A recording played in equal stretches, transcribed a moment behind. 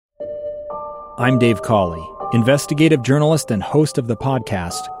I'm Dave Cawley, investigative journalist and host of the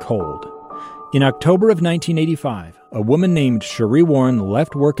podcast Cold. In October of 1985, a woman named Sheree Warren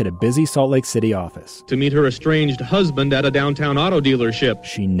left work at a busy Salt Lake City office to meet her estranged husband at a downtown auto dealership.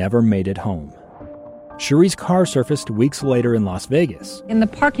 She never made it home. Sheree's car surfaced weeks later in Las Vegas. In the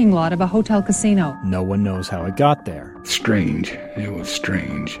parking lot of a hotel casino. No one knows how it got there. Strange. It was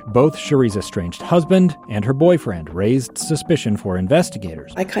strange. Both Sheree's estranged husband and her boyfriend raised suspicion for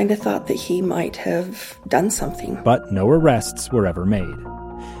investigators. I kind of thought that he might have done something. But no arrests were ever made.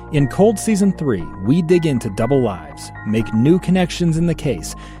 In Cold Season 3, we dig into double lives, make new connections in the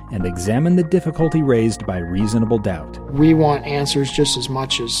case, and examine the difficulty raised by reasonable doubt. We want answers just as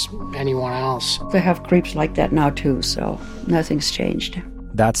much as anyone else. They have creeps like that now too, so nothing's changed.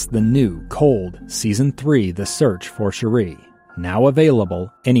 That's the new Cold Season 3, The Search for Sheree, now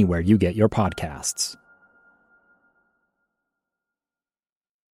available anywhere you get your podcasts.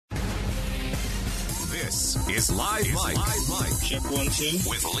 This is Live Mike. Check 1, 2.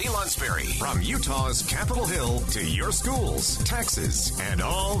 With Lee Lunsberry. From Utah's Capitol Hill to your schools, taxes, and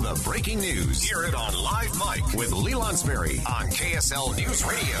all the breaking news. Hear it on Live Mike with Lee Lunsberry on KSL News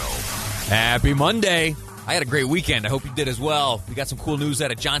Radio. Happy Monday. I had a great weekend. I hope you did as well. We got some cool news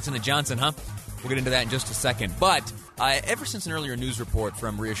out of Johnson & Johnson, huh? We'll get into that in just a second. But ever since an earlier news report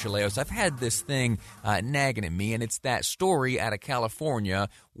from Ria Chaleos, I've had this thing nagging at me, and it's that story out of California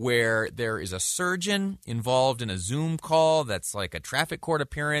where there is a surgeon involved in a Zoom call that's like a traffic court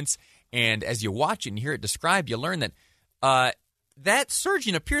appearance, and as you watch it and hear it described, you learn that that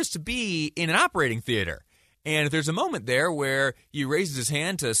surgeon appears to be in an operating theater. And there's a moment there where he raises his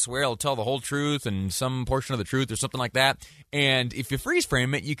hand to swear he'll tell the whole truth and some portion of the truth or something like that. And if you freeze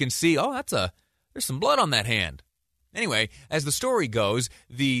frame it, you can see, there's some blood on that hand. Anyway, as the story goes,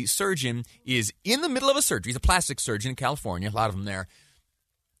 the surgeon is in the middle of a surgery. He's a plastic surgeon in California, a lot of them there.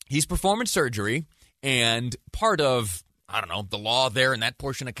 He's performing surgery, and part of, the law there in that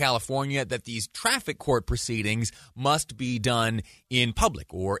portion of California that these traffic court proceedings must be done in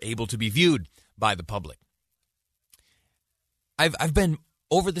public or able to be viewed by the public. I've been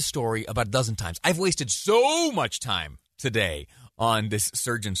over the story about a dozen times. I've wasted so much time today on this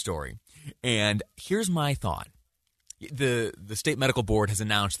surgeon story. And here's my thought. The state medical board has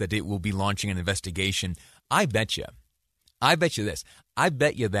announced that it will be launching an investigation. I bet you this. I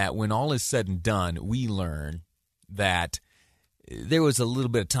bet you that when all is said and done, we learn that there was a little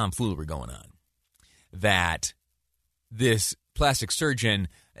bit of tomfoolery going on. That this plastic surgeon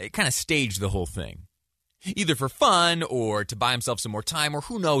kind of staged the whole thing. Either for fun or to buy himself some more time or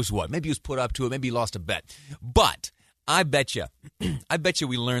who knows what. Maybe he was put up to it. Maybe he lost a bet. But I bet you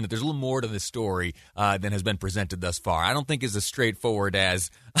we learned that there's a little more to this story than has been presented thus far. I don't think it's as straightforward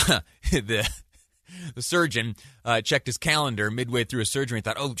as the surgeon checked his calendar midway through his surgery and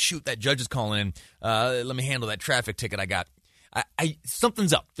thought, oh, shoot, that judge is calling in. Let me handle that traffic ticket I got.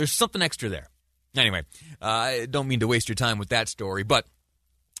 Something's up. There's something extra there. Anyway, I don't mean to waste your time with that story, but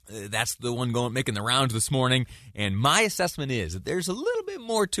that's the one making the rounds this morning, and my assessment is that there's a little bit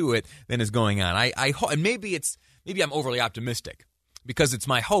more to it than is going on. I hope, and maybe I'm overly optimistic because it's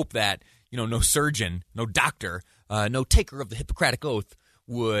my hope that no surgeon, no doctor, no taker of the Hippocratic Oath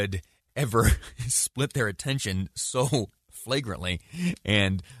would ever split their attention so flagrantly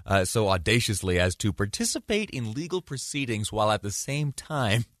and so audaciously as to participate in legal proceedings while at the same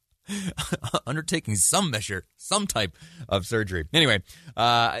time undertaking some type of surgery. Anyway,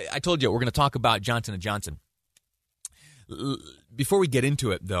 I told you we're going to talk about Johnson & Johnson. Before we get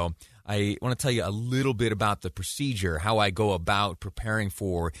into it, though, I want to tell you a little bit about the procedure, how I go about preparing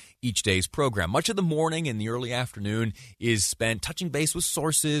for each day's program. Much of the morning and the early afternoon is spent touching base with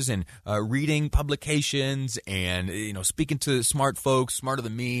sources and reading publications and speaking to smart folks, smarter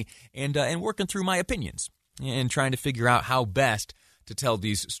than me, and working through my opinions and trying to figure out how best to tell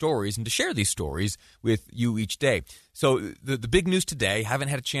these stories and to share these stories with you each day. So the big news today, haven't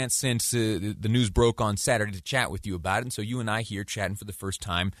had a chance since the news broke on Saturday to chat with you about it, and so you and I here chatting for the first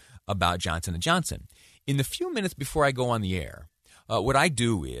time about Johnson & Johnson. In the few minutes before I go on the air, what I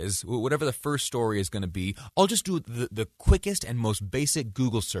do is, whatever the first story is going to be, I'll just do the quickest and most basic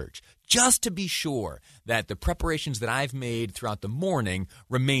Google search, just to be sure that the preparations that I've made throughout the morning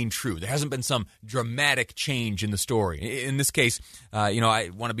remain true. There hasn't been some dramatic change in the story. In this case, I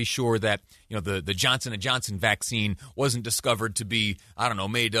want to be sure that the Johnson & Johnson vaccine wasn't discovered to be,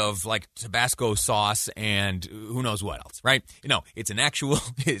 made of like Tabasco sauce and who knows what else, right? It's an actual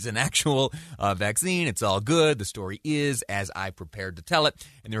vaccine. It's all good. The story is as I prepared to tell it,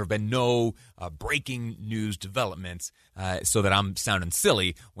 and there have been no breaking news developments so that I'm sounding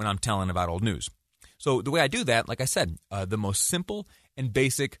silly when I'm telling about old news. So the way I do that, like I said, the most simple and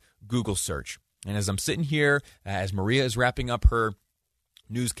basic Google search. And as I'm sitting here, as Maria is wrapping up her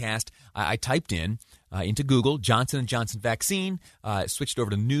newscast, I typed into Google Johnson & Johnson vaccine, switched over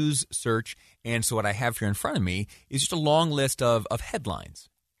to news search, and so what I have here in front of me is just a long list of headlines.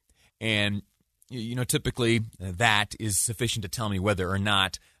 And, typically that is sufficient to tell me whether or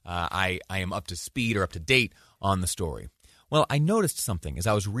not I am up to speed or up to date on the story. Well, I noticed something as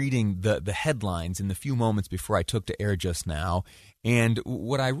I was reading the headlines in the few moments before I took to air just now, and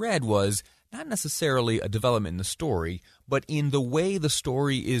what I read was not necessarily a development in the story, but in the way the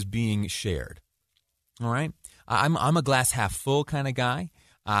story is being shared. All right? I'm a glass half full kind of guy.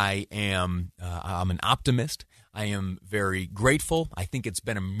 I'm an optimist. I am very grateful. I think it's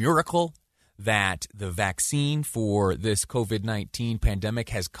been a miracle that the vaccine for this COVID-19 pandemic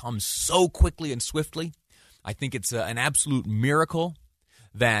has come so quickly and swiftly. I think it's an absolute miracle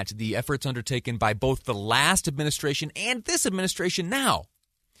that the efforts undertaken by both the last administration and this administration now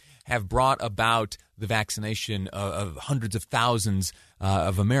have brought about the vaccination of hundreds of thousands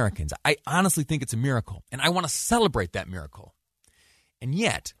of Americans. I honestly think it's a miracle, and I want to celebrate that miracle. And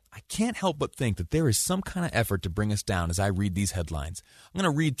yet, I can't help but think that there is some kind of effort to bring us down as I read these headlines. I'm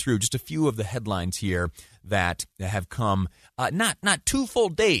going to read through just a few of the headlines here that have come not 2 full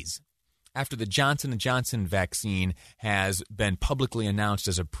days after the Johnson & Johnson vaccine has been publicly announced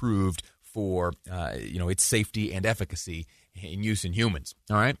as approved for its safety and efficacy in use in humans.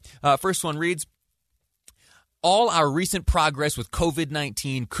 All right. First one reads, all our recent progress with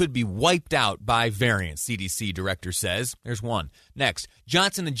COVID-19 could be wiped out by variants, CDC director says. There's one. Next,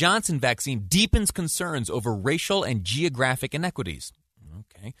 Johnson & Johnson vaccine deepens concerns over racial and geographic inequities.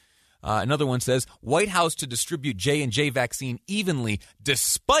 Okay. Another one says, White House to distribute J&J vaccine evenly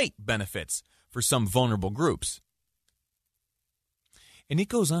despite benefits for some vulnerable groups. And it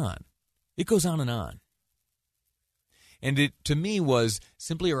goes on. It goes on and on. And it, to me, was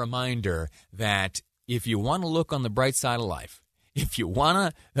simply a reminder that if you want to look on the bright side of life, if you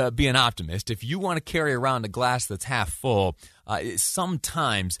want to be an optimist, if you want to carry around a glass that's half full,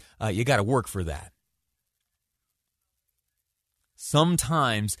 sometimes you got to work for that.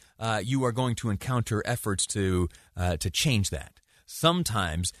 Sometimes you are going to encounter efforts to change that.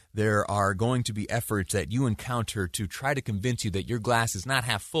 Sometimes there are going to be efforts that you encounter to try to convince you that your glass is not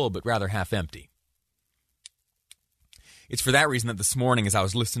half full, but rather half empty. It's for that reason that this morning, as I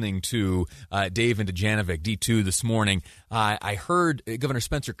was listening to Dave and Dujanovic, D2 this morning, I heard Governor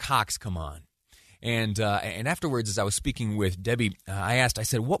Spencer Cox come on. And afterwards, as I was speaking with Debbie, I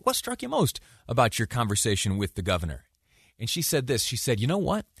said, what struck you most about your conversation with the governor? And she said this. She said, you know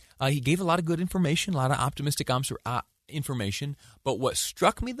what? He gave a lot of good information, a lot of optimistic information. But what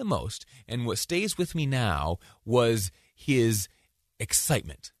struck me the most and what stays with me now was his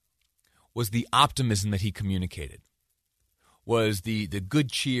excitement, was the optimism that he communicated, was the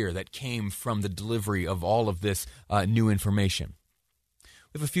good cheer that came from the delivery of all of this new information.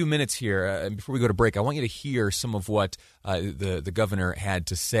 We have a few minutes here. And before we go to break, I want you to hear some of what the governor had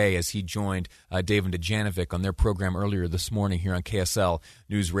to say as he joined Dave and Dujanovic on their program earlier this morning here on KSL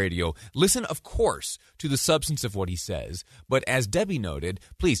News Radio. Listen, of course, to the substance of what he says. But as Debbie noted,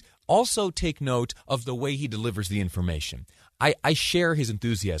 please also take note of the way he delivers the information. I share his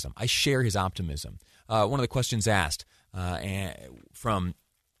enthusiasm. I share his optimism. One of the questions asked from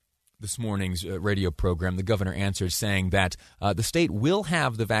this morning's radio program, the governor answered saying that the state will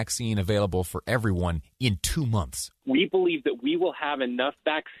have the vaccine available for everyone in 2 months. We believe that we will have enough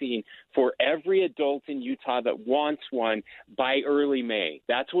vaccine for every adult in Utah that wants one by early May.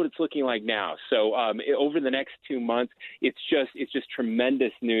 That's what it's looking like now. So over the next 2 months, it's just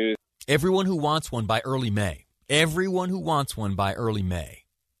tremendous news. Everyone who wants one by early May. Everyone who wants one by early May.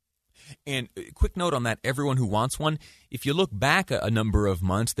 And a quick note on that, everyone who wants one, if you look back a number of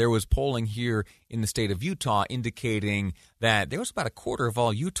months, there was polling here in the state of Utah indicating that there was about a quarter of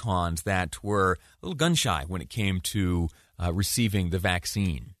all Utahns that were a little gun-shy when it came to receiving the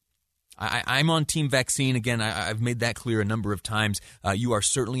vaccine. I'm on Team Vaccine. Again, I've made that clear a number of times. You are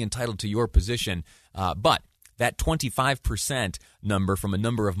certainly entitled to your position, but that 25% number from a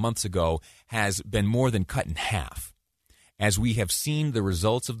number of months ago has been more than cut in half. As we have seen the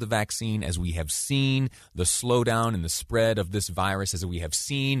results of the vaccine, as we have seen the slowdown in the spread of this virus, as we have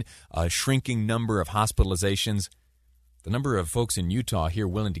seen a shrinking number of hospitalizations, the number of folks in Utah here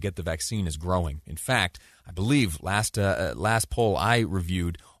willing to get the vaccine is growing. In fact, I believe last poll I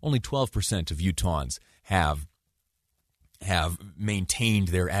reviewed, only 12% of Utahns have maintained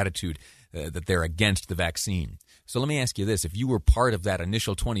their attitude that they're against the vaccine. So let me ask you this. If you were part of that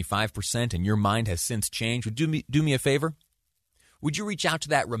initial 25% and your mind has since changed, would you do me a favor? Would you reach out to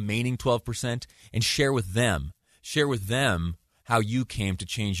that remaining 12% and share with them how you came to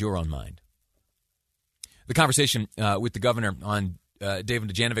change your own mind? The conversation with the governor on David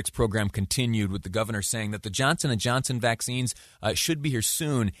Dujanovich's program continued, with the governor saying that the Johnson & Johnson vaccines should be here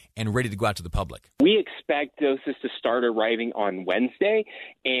soon and ready to go out to the public. We expect doses to start arriving on Wednesday,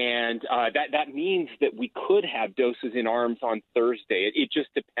 and that means that we could have doses in arms on Thursday. It just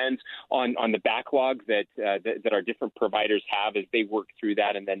depends on the backlog that our different providers have as they work through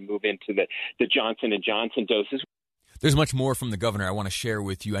that and then move into the Johnson & Johnson doses. There's much more from the governor I want to share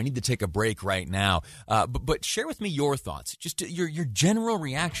with you. I need to take a break right now. But share with me your thoughts, just your general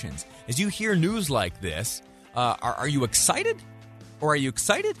reactions. As you hear news like this, are you excited? Or are you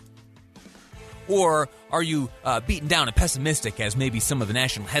excited? Or are you beaten down and pessimistic, as maybe some of the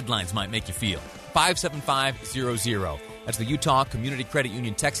national headlines might make you feel? 57500. That's the Utah Community Credit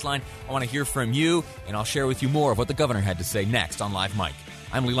Union text line. I want to hear from you, and I'll share with you more of what the governor had to say next on Live Mike.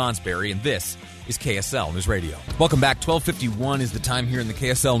 I'm Lee Lonsberry, and this is KSL News Radio. Welcome back. 12:51 is the time here in the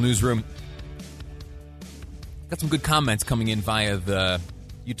KSL newsroom. Got some good comments coming in via the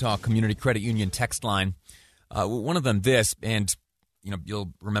Utah Community Credit Union text line. One of them this, and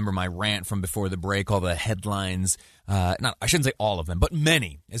you'll remember my rant from before the break, all the headlines. I shouldn't say all of them, but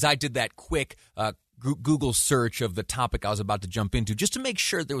many. As I did that quick Google search of the topic I was about to jump into, just to make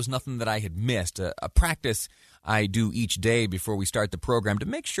sure there was nothing that I had missed, a practice I do each day before we start the program to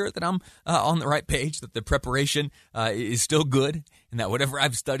make sure that I'm on the right page, that the preparation is still good, and that whatever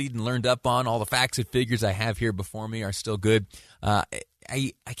I've studied and learned up on, all the facts and figures I have here before me are still good. I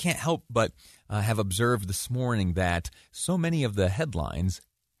can't help but have observed this morning that so many of the headlines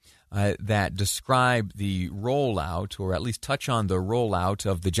that describe the rollout, or at least touch on the rollout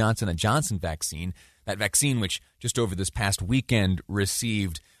of the Johnson & Johnson vaccine, that vaccine which just over this past weekend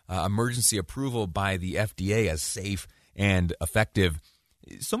received emergency approval by the FDA as safe and effective.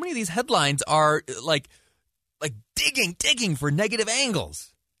 So many of these headlines are like digging for negative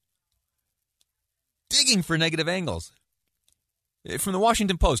angles. Digging for negative angles. From the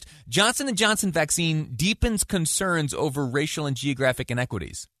Washington Post, Johnson & Johnson vaccine deepens concerns over racial and geographic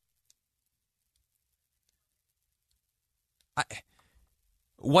inequities.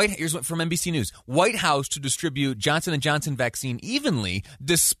 Here's what from NBC News. White House to distribute Johnson & Johnson vaccine evenly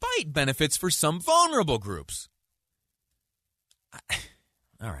despite benefits for some vulnerable groups.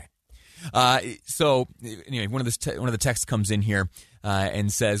 All right. So anyway, one of the texts comes in here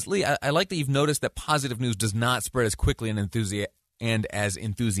and says, Lee, I like that you've noticed that positive news does not spread as quickly and as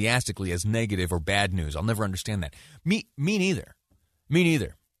enthusiastically as negative or bad news. I'll never understand that. Me neither.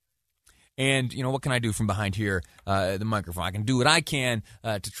 And, what can I do from behind here, the microphone? I can do what I can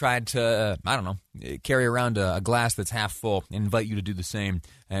to try to, carry around a glass that's half full and invite you to do the same.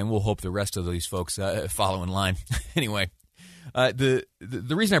 And we'll hope the rest of these folks follow in line. Anyway, the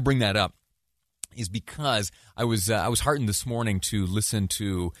reason I bring that up is because I was heartened this morning to listen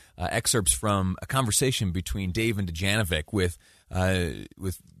to excerpts from a conversation between Dave and Dujanovic with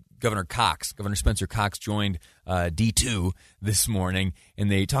Governor Cox. Governor Spencer Cox joined D2 this morning, and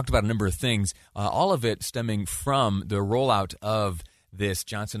they talked about a number of things, all of it stemming from the rollout of this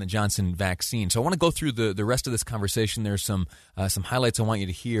Johnson & Johnson vaccine. So I want to go through the rest of this conversation. There's some highlights I want you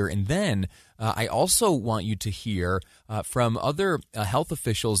to hear, and then I also want you to hear from other health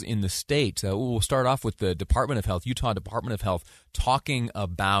officials in the state. We'll start off with the Department of Health, Utah Department of Health, talking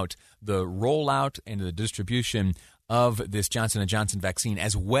about the rollout and the distribution of this Johnson & Johnson vaccine,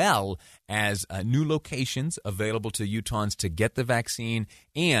 as well as new locations available to Utahns to get the vaccine,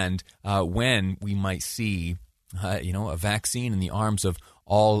 and when we might see, a vaccine in the arms of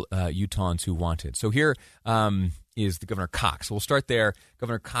all Utahns who want it. So here is the Governor Cox. So we'll start there.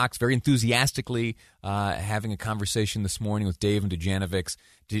 Governor Cox very enthusiastically having a conversation this morning with Dave and Dujanovic,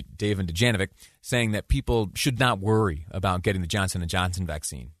 saying that people should not worry about getting the Johnson & Johnson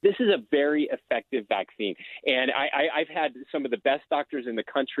vaccine. This is a very effective vaccine. And I've had some of the best doctors in the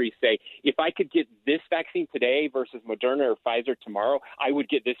country say, if I could get this vaccine today versus Moderna or Pfizer tomorrow, I would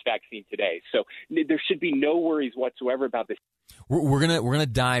get this vaccine today. So there should be no worries whatsoever about this. We're gonna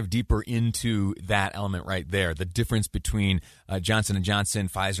dive deeper into that element right there, the difference between Johnson & Johnson,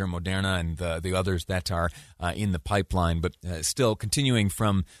 Pfizer, Moderna, and the others that are in the pipeline. But still, continuing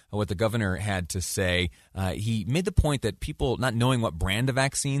from what the governor had to say, he made the point that people not knowing what brand of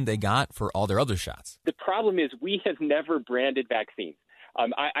vaccine they got for all their other shots. The problem is we have never branded vaccines.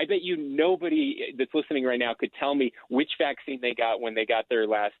 I bet you nobody that's listening right now could tell me which vaccine they got when they got their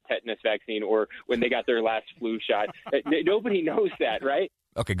last tetanus vaccine or when they got their last flu shot. Nobody knows that, right?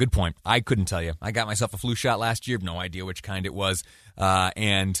 Okay, good point. I couldn't tell you. I got myself a flu shot last year. No idea which kind it was.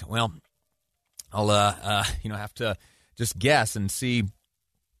 And, well, I'll have to just guess and see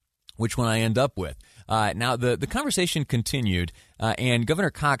which one I end up with. Now, the conversation continued, and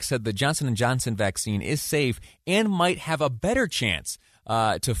Governor Cox said the Johnson & Johnson vaccine is safe and might have a better chance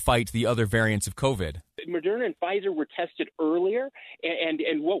to fight the other variants of COVID. Moderna and Pfizer were tested earlier,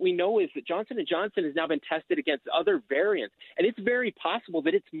 and what we know is that Johnson & Johnson has now been tested against other variants, and it's very possible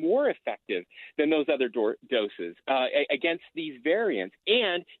that it's more effective than those other doses against these variants.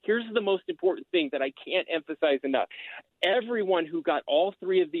 And here's the most important thing that I can't emphasize enough. Everyone who got all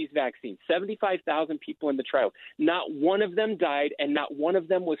three of these vaccines, 75,000 people in the trial, not one of them died, and not one of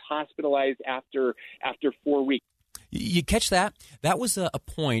them was hospitalized after 4 weeks. You catch that? That was a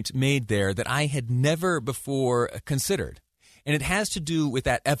point made there that I had never before considered. And it has to do with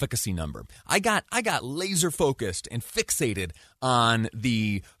that efficacy number. I got laser focused and fixated on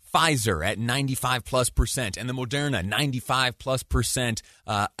the Pfizer at 95+% and the Moderna 95+%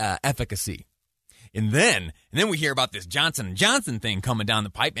 efficacy. And then we hear about this Johnson & Johnson thing coming down the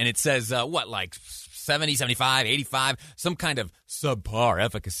pipe, and it says, like 70, 75, 85, some kind of subpar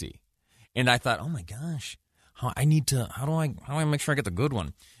efficacy. And I thought, oh my gosh. How do I make sure I get the good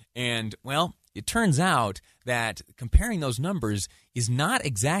one? And, well, it turns out that comparing those numbers is not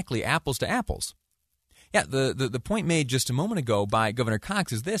exactly apples to apples. Yeah, the point made just a moment ago by Governor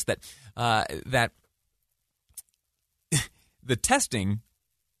Cox is this, that the testing,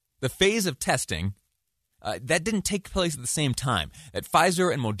 the phase of testing, that didn't take place at the same time. That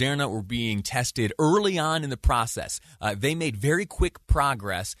Pfizer and Moderna were being tested early on in the process. They made very quick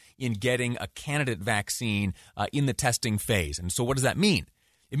progress in getting a candidate vaccine in the testing phase. And so what does that mean?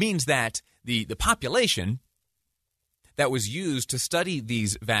 It means that the population that was used to study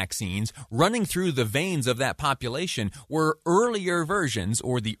these vaccines, running through the veins of that population, were earlier versions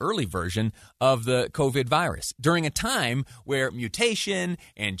or the early version of the COVID virus during a time where mutation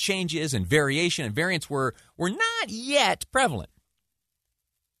and changes and variation and variants were not yet prevalent.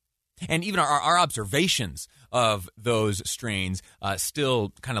 And even our observations of those strains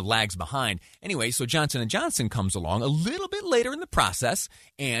still kind of lags behind. Anyway, so Johnson & Johnson comes along a little bit later in the process,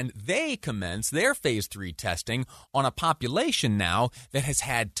 and they commence their phase 3 testing on a population now that has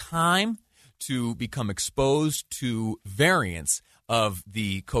had time to become exposed to variants of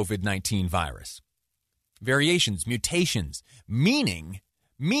the COVID-19 virus. Variations, mutations, meaning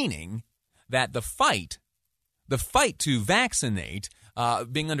that the fight to vaccinate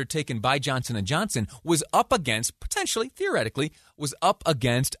being undertaken by Johnson & Johnson was up against, potentially, theoretically, was up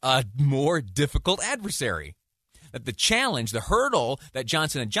against a more difficult adversary. That the challenge, the hurdle that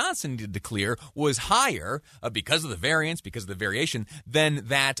Johnson & Johnson needed to clear was higher because of the variants, because of the variation, than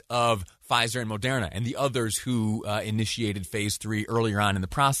that of Pfizer and Moderna and the others who initiated phase 3 earlier on in the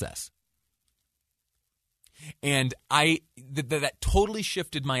process. And that totally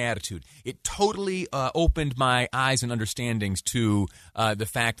shifted my attitude. It totally opened my eyes and understandings to the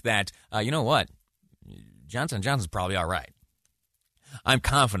fact that, you know what, Johnson & Johnson's probably all right. I'm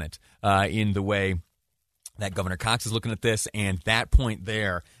confident in the way that Governor Cox is looking at this, and that point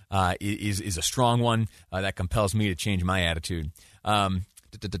there is a strong one that compels me to change my attitude.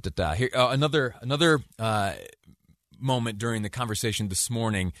 Here, another moment during the conversation this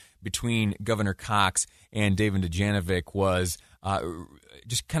morning between Governor Cox and David Dujanovic was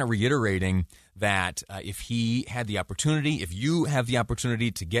just kind of reiterating that if he had the opportunity, if you have the opportunity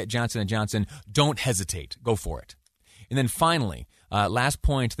to get Johnson & Johnson, don't hesitate. Go for it. And then finally, last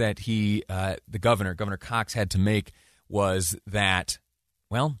point that the Governor Cox had to make was that,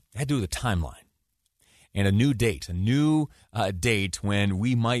 well, it had to do with the timeline and a new date when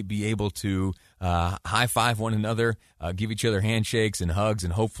we might be able to high-five one another, give each other handshakes and hugs,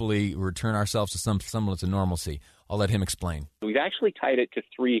 and hopefully return ourselves to some semblance of normalcy. I'll let him explain. We've actually tied it to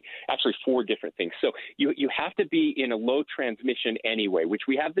four different things. So you have to be in a low transmission anyway, which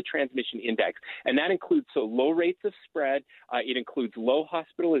we have the transmission index, and that includes low rates of spread, it includes low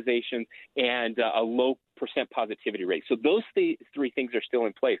hospitalizations, and a low percent positivity rate. So those three things are still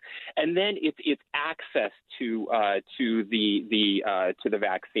in place, and then it's access to the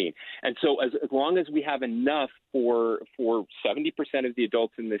vaccine. And so as long as we have enough for 70% of the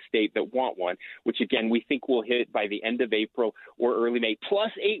adults in the state that want one, which again we think will hit by the end of April or early May,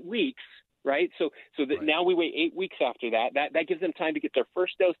 plus 8 weeks. Right. So that now we wait 8 weeks after that. That gives them time to get their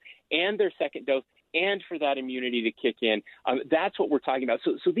first dose and their second dose, and for that immunity to kick in. That's what we're talking about.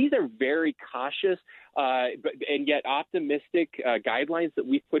 So these are very cautious, and yet optimistic guidelines that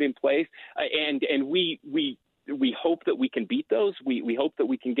we've put in place, and we hope that we can beat those. We hope that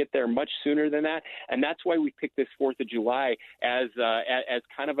we can get there much sooner than that, and that's why we picked this 4th of July as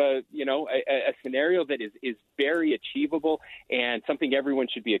kind of a scenario that is very achievable and something everyone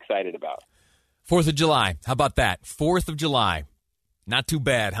should be excited about. 4th of July, how about that? 4th of July. Not too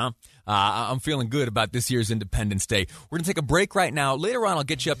bad, huh? I'm feeling good about this year's Independence Day. We're going to take a break right now. Later on, I'll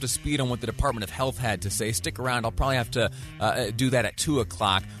get you up to speed on what the Department of Health had to say. Stick around. I'll probably have to do that at 2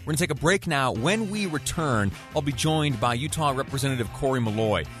 o'clock. We're going to take a break now. When we return, I'll be joined by Utah Representative Cory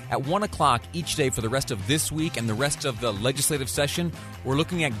Malloy. At 1 o'clock each day for the rest of this week and the rest of the legislative session, we're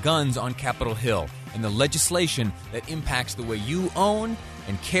looking at guns on Capitol Hill and the legislation that impacts the way you own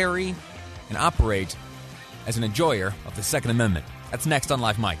and carry and operate as an enjoyer of the Second Amendment. That's next on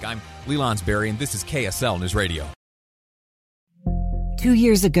Live Mike. I'm Lee Lonsberry, and this is KSL News Radio. 2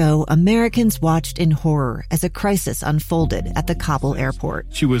 years ago, Americans watched in horror as a crisis unfolded at the Kabul airport.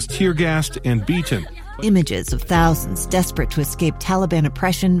 She was tear-gassed and beaten. Images of thousands desperate to escape Taliban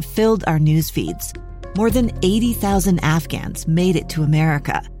oppression filled our news feeds. More than 80,000 Afghans made it to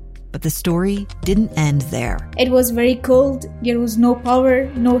America. But the story didn't end there. It was very cold. There was no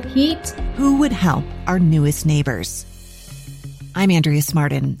power, no heat. Who would help our newest neighbors? I'm Andrea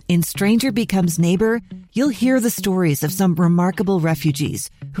Smartin. In Stranger Becomes Neighbor, you'll hear the stories of some remarkable refugees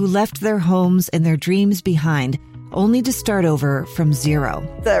who left their homes and their dreams behind, only to start over from zero.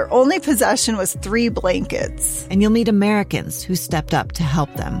 Their only possession was 3 blankets. And you'll meet Americans who stepped up to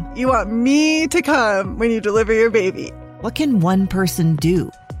help them. You want me to come when you deliver your baby. What can one person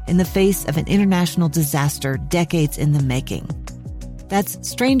do in the face of an international disaster decades in the making? That's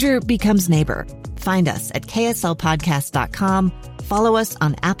Stranger Becomes Neighbor. Find us at kslpodcast.com, follow us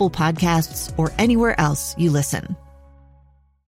on Apple Podcasts, or anywhere else you listen.